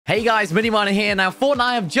Hey guys, MiniMiner here. Now,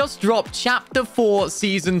 Fortnite have just dropped Chapter 4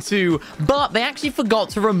 Season 2, but they actually forgot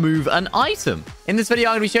to remove an item. In this video,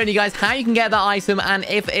 I'm going to be showing you guys how you can get that item and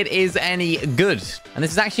if it is any good. And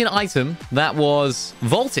this is actually an item that was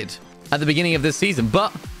vaulted at the beginning of this season,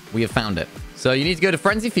 but we have found it. So you need to go to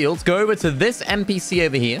Frenzy Fields, go over to this NPC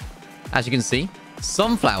over here. As you can see,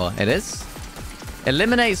 Sunflower it is.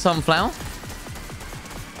 Eliminate Sunflower.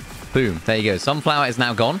 Boom, there you go. Sunflower is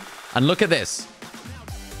now gone. And look at this.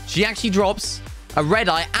 She actually drops a red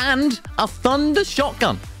eye and a thunder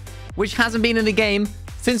shotgun, which hasn't been in the game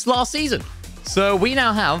since last season. So we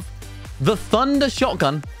now have the thunder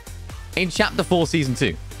shotgun in Chapter 4 Season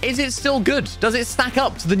 2. Is it still good? Does it stack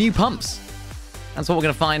up to the new pumps? That's what we're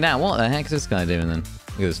going to find out. What the heck is this guy doing then? Look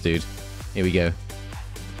at this dude. Here we go.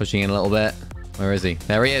 Pushing in a little bit. Where is he?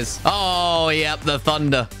 There he is. Oh, yep, the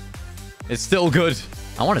thunder. It's still good.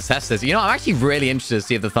 I want to test this. You know, I'm actually really interested to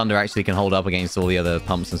see if the thunder actually can hold up against all the other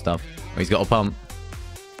pumps and stuff. Oh, he's got a pump.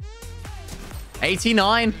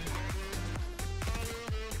 89.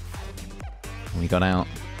 Oh, he got out.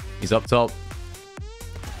 He's up top.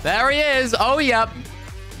 There he is. Oh, yep.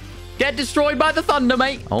 Get destroyed by the thunder,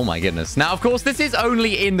 mate. Oh, my goodness. Now, of course, this is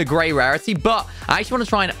only in the gray rarity, but I actually want to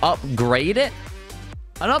try and upgrade it.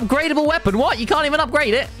 An upgradable weapon. What? You can't even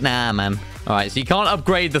upgrade it? Nah, man. All right, so you can't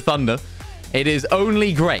upgrade the thunder. It is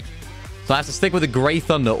only gray. So I have to stick with the gray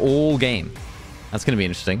thunder all game. That's going to be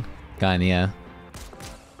interesting. Guy in the air.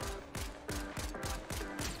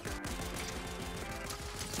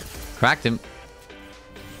 Cracked him.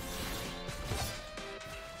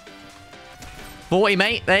 40,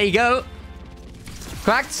 mate. There you go.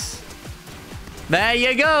 Cracked. There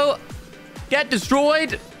you go. Get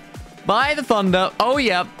destroyed by the thunder. Oh,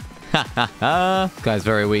 yep. Ha, ha, ha. Guy's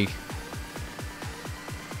very weak.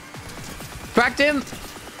 Cracked him.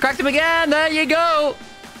 Cracked him again. There you go.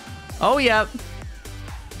 Oh, yeah.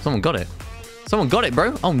 Someone got it. Someone got it,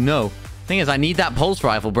 bro. Oh, no. Thing is, I need that pulse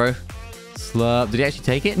rifle, bro. Slurp. Did he actually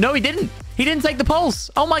take it? No, he didn't. He didn't take the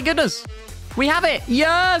pulse. Oh, my goodness. We have it.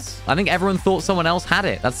 Yes. I think everyone thought someone else had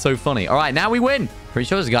it. That's so funny. All right, now we win. Pretty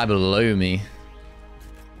sure there's a guy below me.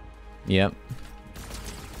 Yep.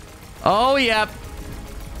 Oh, yep.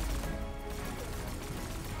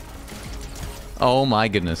 Oh, my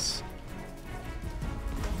goodness.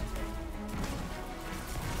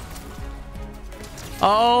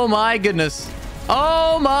 Oh, my goodness.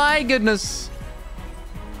 Oh, my goodness.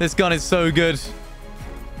 This gun is so good.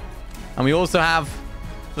 And we also have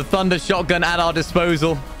the thunder shotgun at our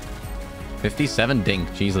disposal. 57 dink.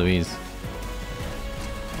 Jeez Louise.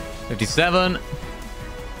 57.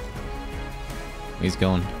 He's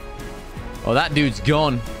gone. Oh, that dude's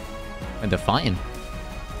gone. And they're fighting.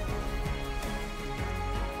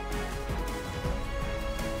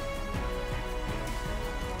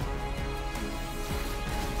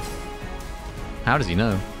 How does he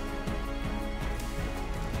know?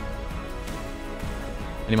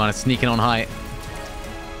 MiniMiner sneaking on height.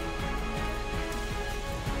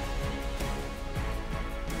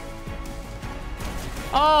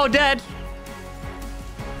 Oh, dead.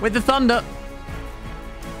 With the thunder.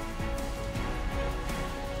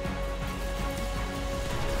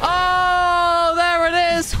 Oh, there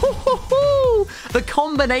it is. The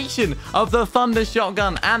combination of the thunder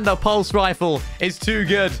shotgun and the pulse rifle is too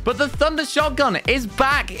good. But the thunder shotgun is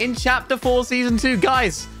back in Chapter 4 Season 2.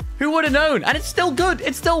 Guys, who would have known? And it's still good.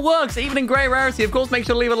 It still works, even in gray rarity. Of course, make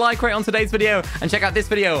sure to leave a like rate on today's video and check out this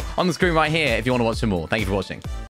video on the screen right here if you want to watch some more. Thank you for watching.